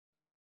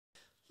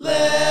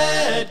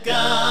Let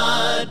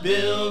God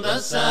build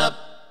us up.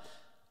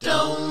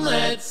 Don't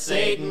let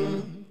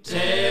Satan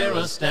tear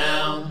us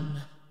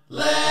down.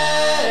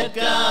 Let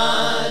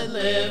God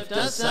lift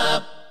us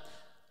up.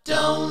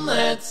 Don't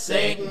let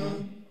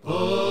Satan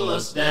pull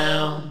us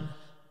down.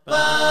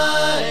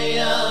 By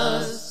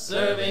us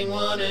serving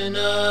one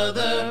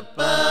another,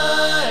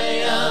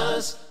 by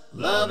us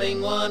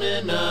loving one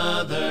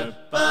another,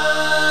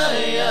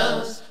 by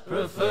us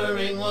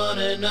preferring one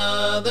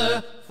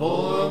another,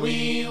 for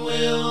we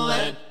will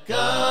let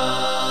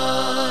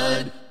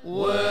God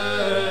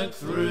work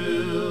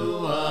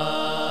through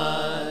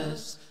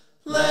us.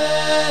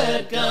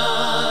 Let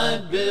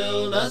God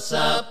build us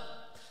up.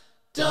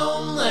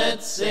 Don't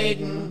let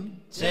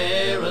Satan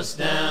tear us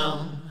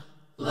down.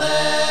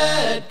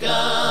 Let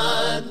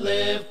God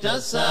lift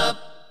us up.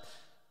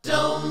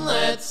 Don't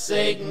let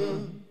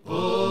Satan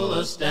pull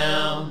us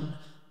down.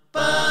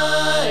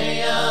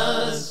 By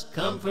us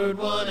comfort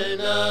one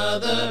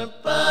another,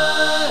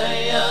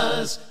 by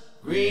us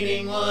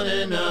greeting one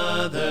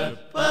another,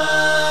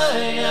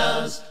 by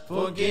us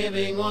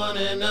forgiving one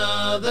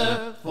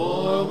another,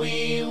 for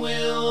we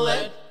will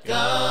let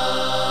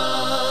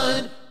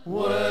God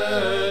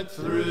work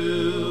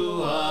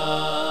through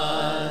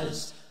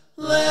us.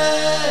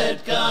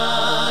 Let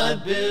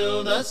God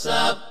build us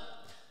up.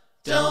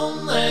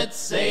 Don't let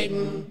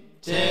Satan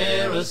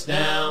tear us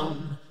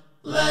down.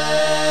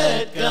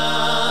 Let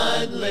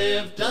God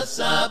lift us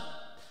up.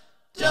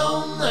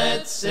 Don't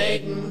let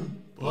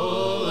Satan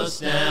pull us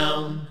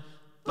down.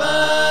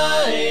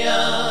 By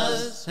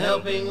us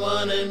helping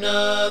one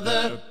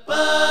another,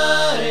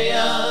 by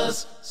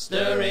us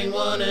stirring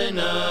one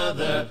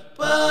another,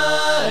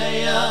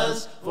 by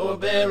us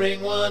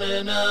forbearing one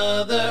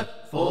another,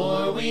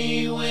 for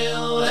we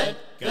will let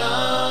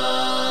God